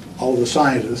all the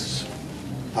scientists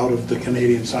out of the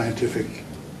Canadian scientific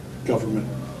government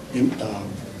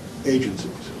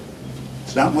agencies.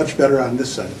 It's not much better on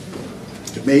this side.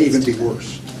 It may even be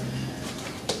worse.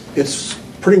 It's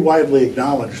pretty widely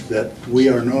acknowledged that we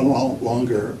are no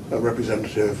longer a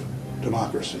representative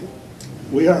democracy.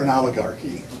 We are an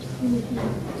oligarchy.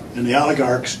 And the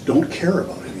oligarchs don't care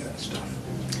about any of that stuff.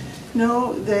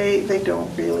 No, they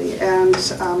don't really. And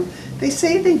they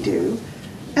say they do.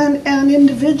 And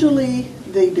individually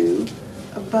they do.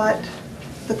 But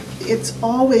it's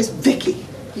always Vicki.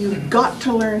 You've got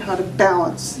to learn how to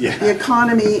balance the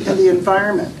economy and the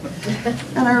environment.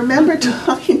 And I remember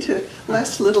talking to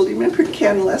Les Little. Do you remember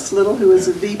Ken Les Little, who was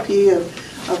a VP of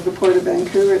the Port of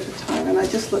Vancouver at the time? And I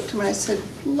just looked to him and I said,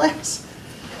 Les,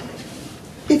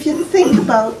 if you think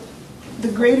about the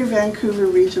Greater Vancouver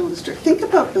Regional District, think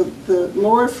about the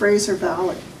Lower Fraser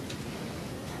Valley.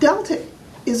 Delta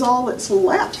is all that's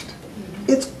left.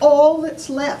 It's all that's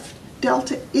left.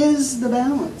 Delta is the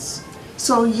balance.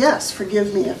 So yes,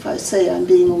 forgive me if I say I'm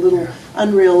being a little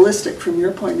unrealistic from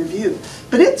your point of view,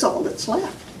 but it's all that's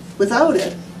left. Without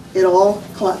it, it all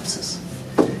collapses.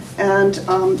 And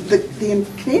the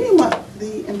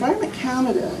Environment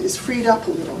Canada is freed up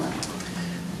a little now.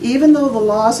 Even though the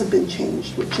laws have been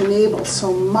changed, which enable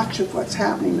so much of what's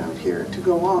happening out here to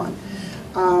go on,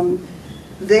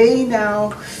 they now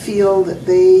feel that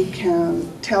they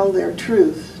can tell their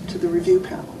truth to the review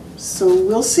panel. So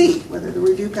we'll see whether the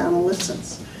review panel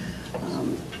listens.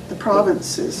 The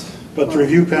province is... But the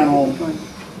review panel,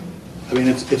 I mean,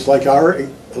 it's like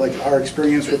our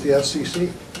experience with the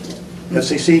FCC.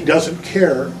 FCC doesn't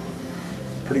care,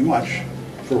 pretty much,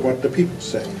 for what the people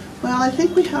say. Well, I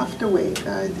think we have to wait.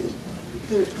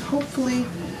 Hopefully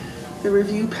the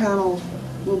review panel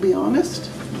will be honest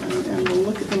and will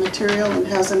look at the material and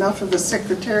has enough of a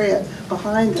secretariat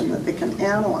behind them that they can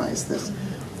analyze this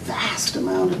vast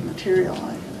amount of material.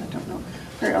 I don't know.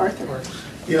 Hey, Arthur.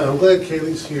 Yeah, I'm glad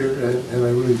Kaylee's here, and I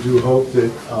really do hope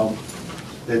that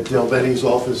that Del Benny's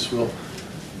office will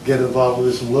get involved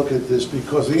with this and look at this,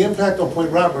 because the impact on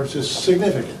Point Roberts is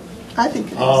significant. I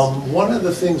think it is. One of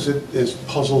the things that has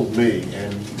puzzled me,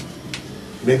 and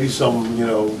maybe some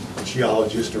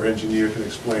geologist or engineer can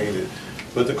explain it,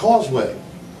 but the causeway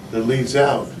that leads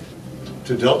out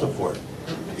to Deltaport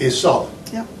is solid.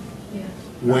 Yep.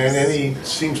 When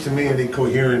seems to me any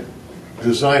coherent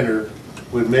designer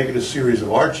would make it a series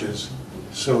of arches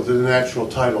so that the natural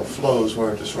tidal flows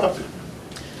weren't disrupted.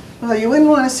 Well, you wouldn't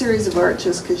want a series of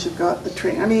arches because you've got the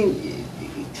train. I mean,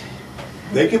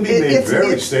 they can be made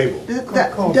very stable.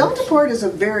 Deltaport is a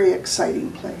very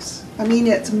exciting place. I mean,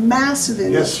 it's massive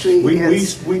industry.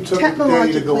 Yes, we took a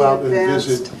day to go out and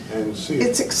visit and see it.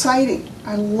 It's exciting.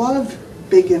 I love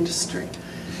big industry.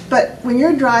 But when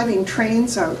you're driving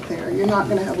trains out there, you're not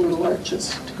going to have little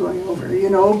arches going over, you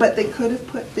know, but they could have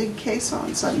put big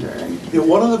caissons under. And Yeah,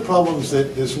 one of the problems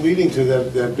that is leading to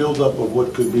that buildup of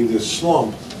what could be this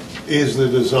slump is the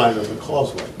design of the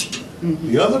causeway.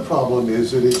 The other problem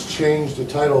is that it's changed the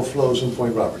tidal flows in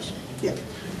Point Roberts. yeah.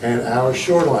 And our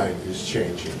shoreline is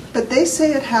changing. But they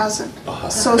say it hasn't.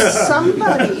 So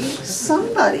somebody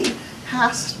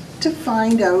has to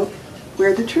find out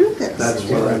where the truth is. That's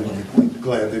what I'm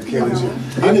glad that Ken is here.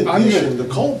 In addition, the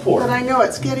coal port. But I know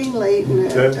it's getting late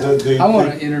and I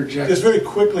want to interject. Just very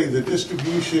quickly, the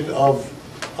distribution of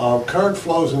current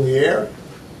flows in the air,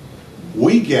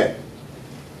 we get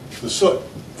the soot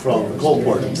from the coal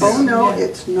port. oh no,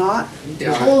 it's not.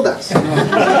 Yeah. Told us.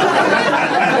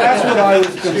 That's what I was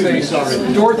going to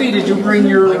say. Dorothy, did you bring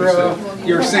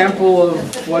your sample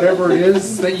of whatever it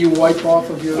is that you wipe off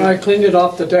of your? I cleaned it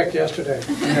off the deck yesterday.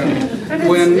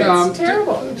 When It's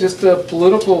terrible. Just a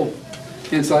political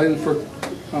insight and for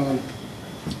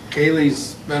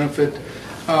Kaylee's benefit.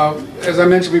 As I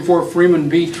mentioned before, Freeman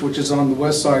Beach, which is on the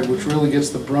west side, which really gets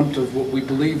the brunt of what we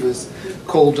believe is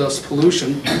coal dust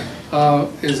pollution,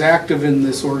 is active in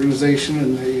this organization,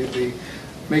 and they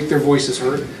make their voices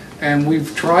heard. And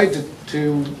we've tried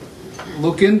to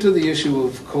look into the issue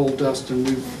of coal dust, and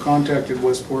we've contacted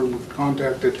Westport, and we've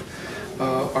contacted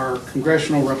our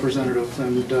congressional representative,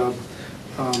 and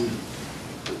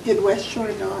Did West Shore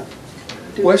not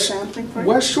do the West, sampling for it?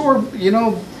 West Shore, you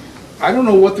know, I don't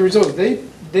know what the result. They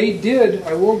did.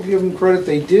 I will give them credit.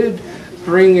 They did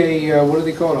bring a what do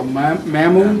they call it? A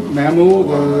mamu,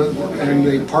 and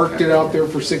they parked it out there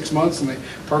for 6 months, and they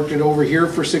parked it over here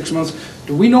for 6 months.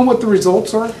 Do we know what the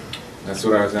results are? That's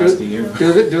what I was asking you.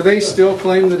 Do they still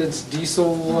claim that it's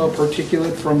diesel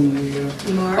particulate from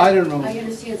the? Mark, I don't know. I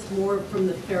understand it's more from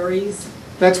the ferries.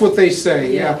 That's what they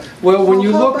say. Yeah. Well, when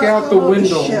you How look about- out the how about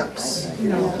window. ships?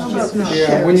 No, How about the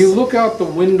Yeah, when you ships? look out the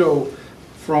window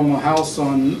from a house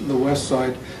on the west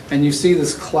side, and you see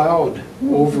this cloud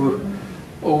over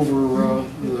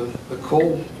the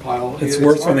coal pile. It's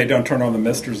worse when they don't turn on the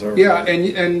misters over. Yeah,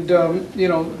 and you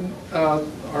know,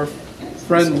 our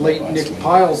friend late Nick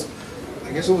Piles,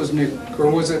 I guess it was Nick, or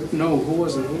was it, no, who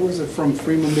was it? Who was it from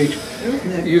Freeman Beach?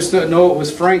 Used to, no, it was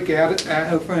Frank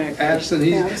Addison.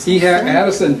 He had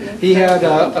Addison. He had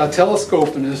a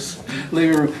telescope in his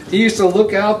living room. He used to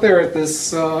look out there at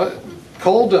this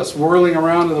coal dust whirling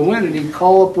around in the wind, and he'd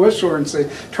call up West Shore and say,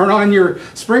 "Turn on your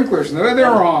sprinklers." And they're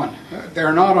on.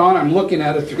 They're not on. I'm looking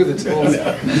at it through the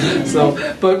telescope. So,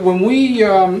 but when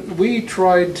we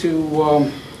tried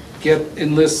to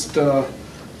enlist.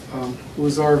 Who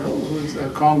was our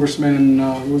congressman?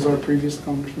 Who was our previous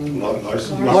congressman?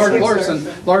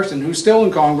 Larson, who's still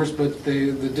in Congress, but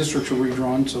the districts are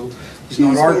redrawn, so he's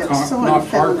not our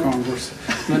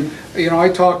congressman. You know, I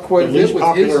talked quite a The least bit with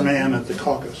popular his. man at the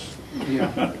caucus.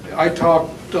 Yeah, I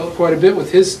talked quite a bit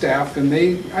with his staff, and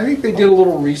I think they did a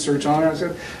little research on it. I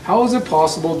said, how is it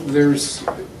possible there's,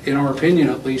 in our opinion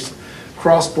at least,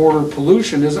 cross-border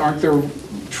pollution? Aren't there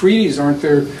treaties? Aren't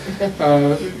there,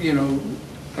 you know,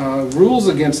 rules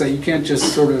against that? You can't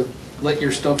just sort of let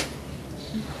your stuff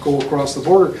go across the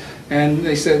border. And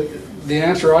they said, the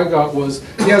answer I got was,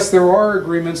 yes, there are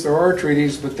agreements, there are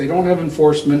treaties, but they don't have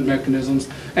enforcement mechanisms.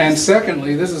 And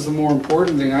secondly, this is the more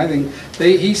important thing, I think,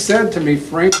 he said to me,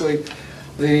 frankly,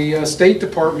 the State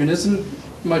Department isn't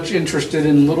much interested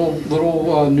in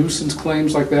little nuisance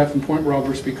claims like that from Point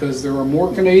Roberts, because there are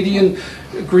more Canadian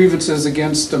grievances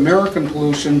against American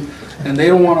pollution, and they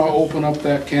don't want to open up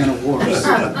that can of worms.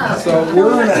 So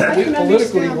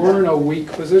politically, we're in a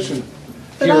weak position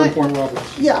here in Point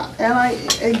Roberts. Yeah,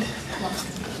 and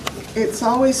it's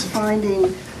always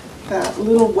finding that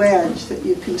little wedge that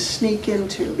you can sneak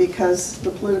into, because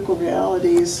the political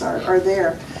realities are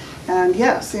there. And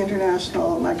yes, the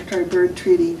International Migratory Bird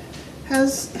Treaty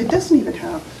has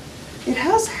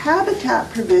habitat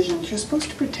provisions. You're supposed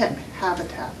to protect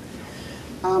habitat.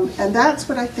 And that's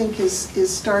what I think is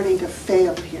starting to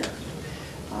fail here.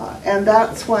 And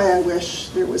that's why I wish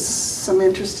there was some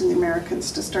interest in the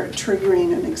Americans to start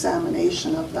triggering an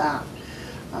examination of that.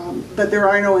 But there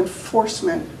are no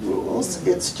enforcement rules.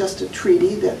 It's just a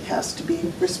treaty that has to be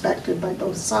respected by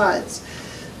both sides.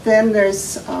 Then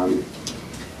there's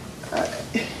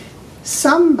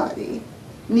somebody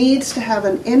needs to have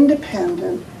an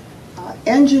independent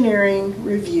engineering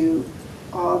review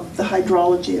of the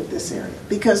hydrology of this area,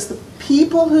 because the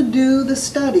people who do the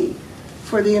study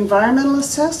for the environmental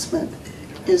assessment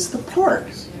is the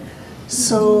port.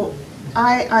 So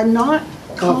I'm not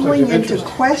calling into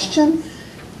question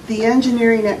the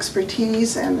engineering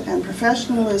expertise and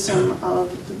professionalism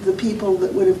of the people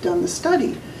that would have done the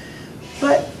study,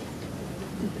 but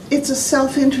it's a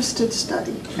self-interested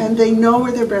study, and they know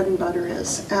where their bread and butter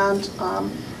is, and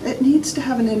it needs to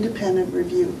have an independent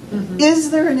review.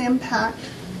 Is there an impact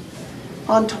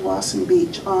on Tawasin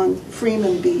Beach, on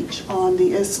Freeman Beach, on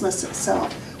the isthmus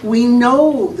itself? We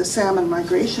know the salmon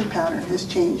migration pattern has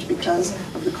changed because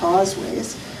of the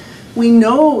causeways. We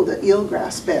know that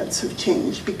eelgrass beds have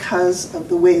changed because of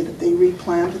the way that they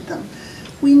replanted them.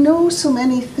 We know so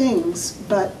many things,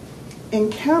 but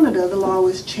in Canada the law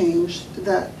was changed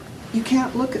that you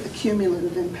can't look at the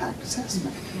cumulative impact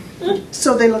assessment.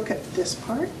 So they look at this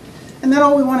part, and then,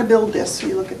 oh, we want to build this, so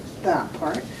you look at that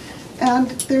part. And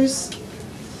there's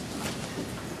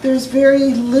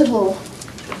very little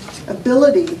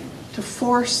ability to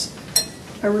force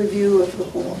a review of the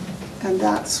whole, and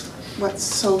that's what's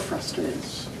so frustrating.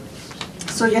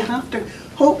 So you have to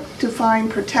hope to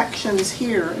find protections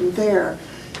here and there,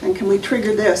 and can we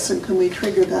trigger this and can we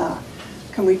trigger that?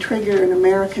 Can we trigger an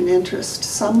American interest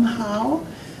somehow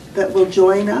that will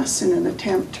join us in an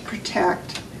attempt to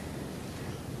protect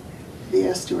the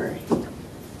estuary?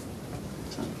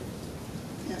 So,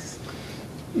 yes.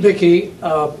 Vicki,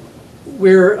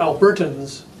 we're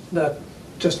Albertans that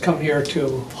just come here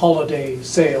to holiday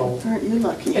sail. Aren't you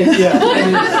lucky?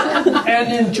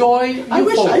 And enjoy you I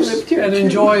wish folks I lived here and too.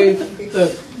 enjoy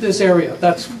this area.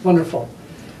 That's wonderful.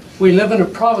 We live in a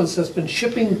province that's been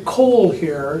shipping coal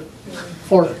here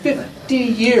for 50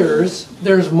 years.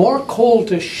 There's more coal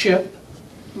to ship.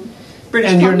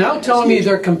 British And you're now Columbia telling me is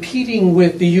they're competing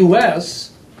with the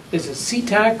US. Is it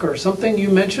SeaTac or something you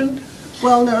mentioned? huge.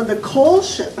 Well, no, the coal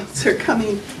shipments are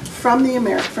coming from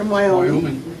from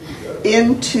Wyoming,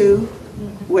 into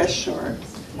West Shore.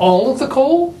 All of the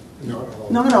coal?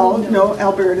 Not all, no,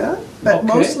 Alberta, but Okay.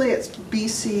 mostly it's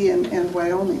BC and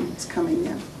Wyoming that's coming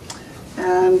in.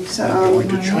 And Going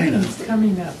to China.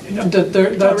 Coming up. we're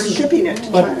That's, shipping it to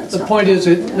China. but It's the not point is,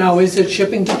 coming now is it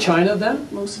shipping to China then?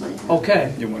 mostly.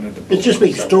 Okay, You wanted to. It's just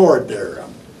being stored there.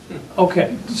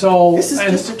 okay, so, This is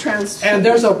just a and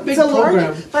there's a big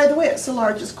program. By the way, it's the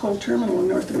largest coal terminal in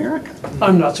North America.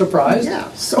 I'm not surprised.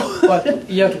 Yeah, so. But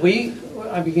yet we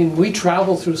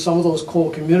travel through some of those coal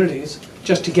communities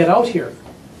just to get out here.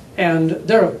 And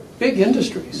they're big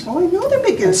industries. Oh, I know they're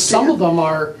big And industry. some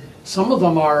of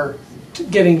them are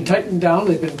getting tightened down,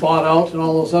 they've been bought out and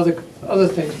all those other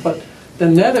things. But the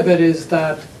net of it is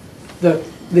that the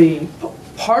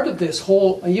part of this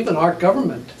whole, even our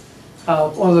government,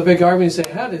 one of the big arguments they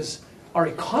had is our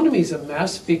economy's a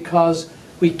mess because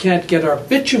we can't get our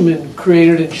bitumen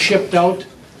created and shipped out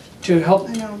to help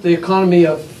I know. the economy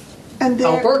of And they're-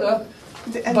 Alberta.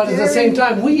 and But at the they're same in-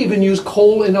 time, we even use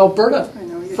coal in Alberta I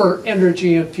know you for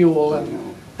energy and fuel I know.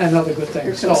 and other good You're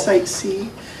things. going to So, sightsee.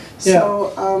 Yeah.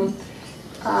 So,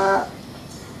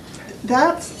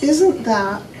 isn't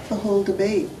that the whole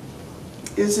debate?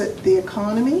 Is it the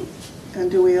economy,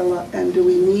 and do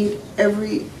we need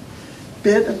every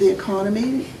bit of the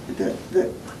economy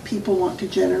that people want to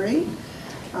generate?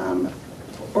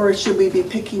 Or should we be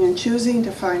picking and choosing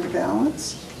to find a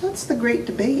balance? That's the great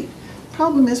debate.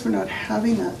 Problem is, we're not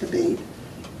having that debate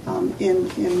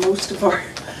in most of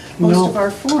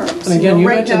our forums. and again, you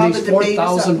right now, mentioned these the debate is up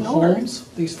 4,000 north. homes,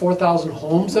 these 4,000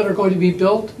 homes that are going to be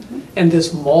built, and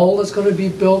this mall that's going to be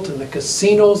built, and the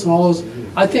casinos and all those.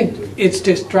 I think it's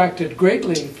distracted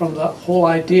greatly from the whole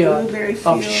idea Blueberry of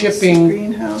fields, shipping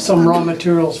greenhouse. some raw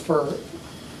materials for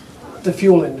the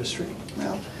fuel industry.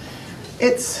 Well,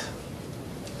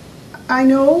 I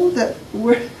know that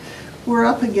we're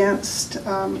up against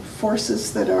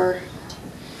forces that are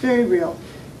very real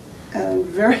and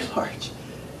very large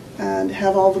and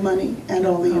have all the money and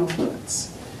all the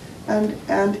influence.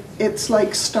 And it's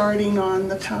like starting on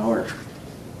the tower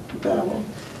battle.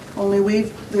 Only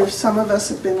there's some of us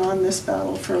have been on this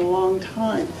battle for a long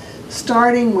time.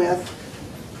 Starting with,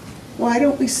 why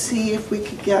don't we see if we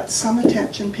could get some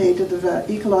attention paid to the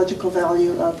ecological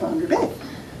value of Boundary Bay?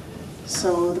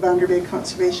 So the Boundary Bay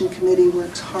Conservation Committee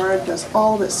works hard, does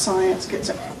all of its science, gets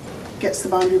the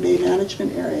Boundary Bay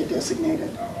Management Area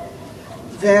designated.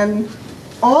 Then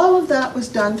all of that was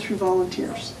done through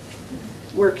volunteers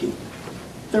working.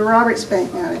 The Roberts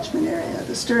Bank Management Area,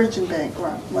 the Sturgeon Bank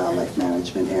Wildlife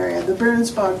Management Area, the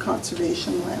Burns Bog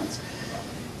Conservation Lands.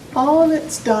 All of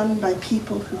it's done by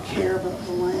people who care about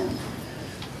the land.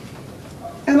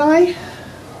 And I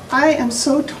am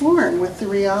so torn with the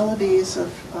realities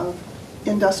of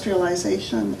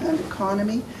industrialization and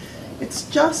economy. It's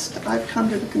just, I've come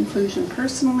to the conclusion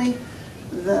personally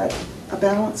that a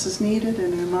balance is needed,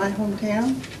 and in my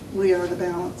hometown, we are the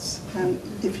balance. And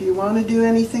if you want to do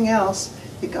anything else,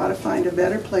 you got to find a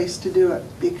better place to do it,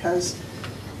 because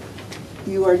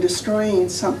you are destroying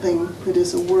something that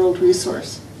is a world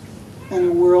resource. and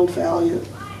a world value.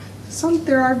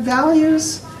 There are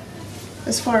values,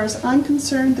 as far as I'm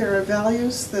concerned, there are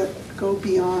values that go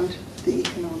beyond the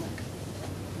economic.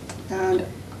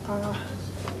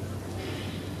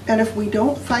 And if we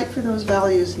don't fight for those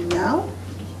values now,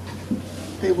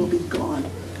 they will be gone.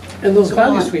 And those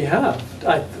Gone. values we have,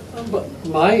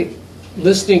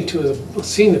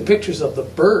 seeing the pictures of the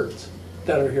birds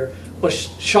that are here was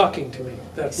shocking to me.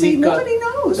 That See, we've got nobody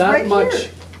knows, that right much, here.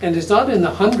 and it's not in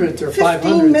the hundreds or 500s.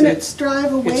 15 minutes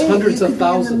drive away, it's hundreds you of could be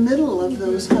in thousands. the middle of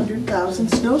those 100,000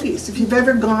 snow geese. If you've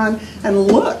ever gone and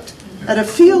looked at a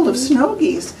field of snow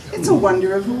geese, it's a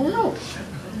wonder of the world.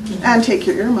 And take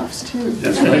your earmuffs too.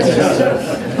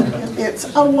 It's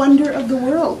a wonder of the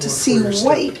world to see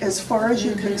white as far as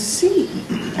you can see.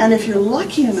 And if you're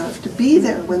lucky enough to be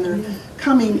there when they're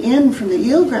coming in from the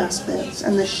eelgrass beds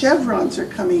and the chevrons are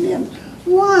coming in,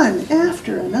 one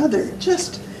after another,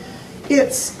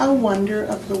 it's a wonder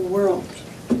of the world.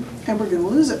 And we're going to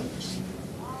lose it.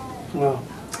 Wow.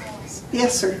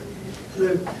 Yes, sir.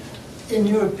 In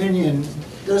your opinion,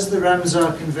 does the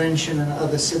Ramsar Convention and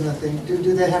other similar things,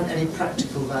 do they have any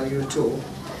practical value at all?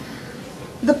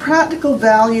 The practical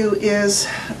value is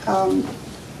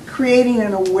creating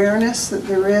an awareness that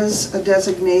there is a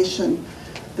designation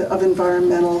of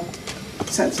environmental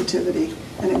sensitivity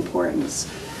and importance.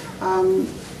 And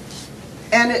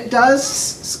it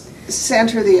does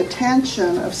center the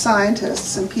attention of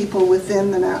scientists and people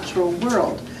within the natural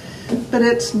world. But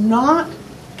it's not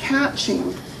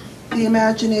catching the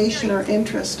imagination or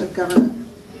interest of government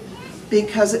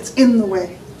because it's in the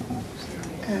way.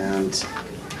 And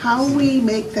how we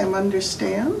make them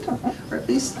understand, or at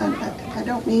least I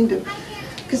don't mean to,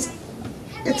 because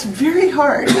it's very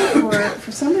hard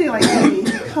for somebody like me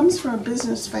who comes from a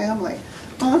business family,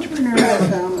 entrepreneurial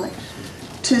family,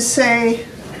 to say,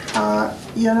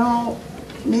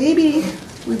 maybe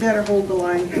we better hold the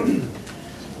line here.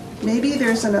 Maybe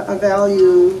there's a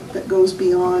value that goes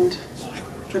beyond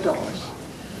the dollar.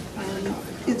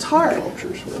 It's hard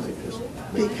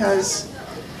because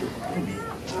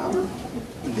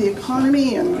the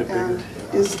economy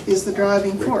is the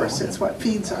driving force. It's what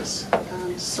feeds us.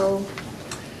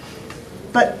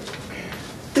 But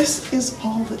this is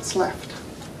all that's left.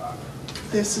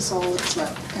 This is all that's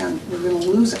left, and we're going to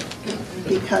lose it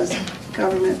because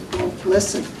government won't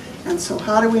listen. And so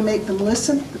how do we make them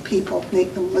listen? The people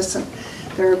make them listen.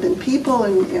 There have been people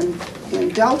in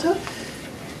Delta.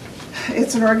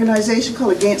 It's an organization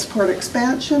called Against Port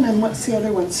Expansion, and what's the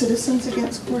other one? Citizens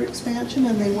Against Port Expansion,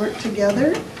 and they work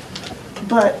together.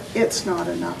 But it's not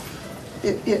enough.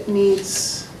 It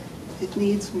needs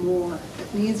more.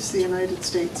 It needs the United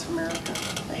States of America.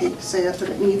 I hate to say it, but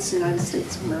it needs the United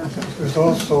States of America. There's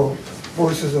also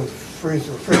voices of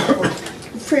Fraser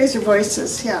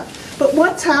voices, yeah. But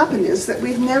what's happened is that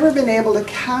we've never been able to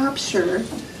capture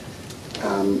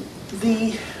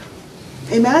the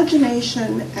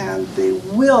imagination and the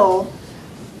will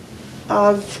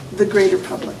of the greater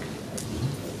public.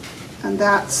 And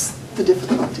that's the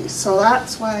difficulty. So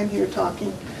that's why I'm here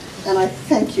talking. And I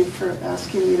thank you for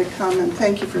asking me to come, and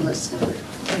thank you for listening.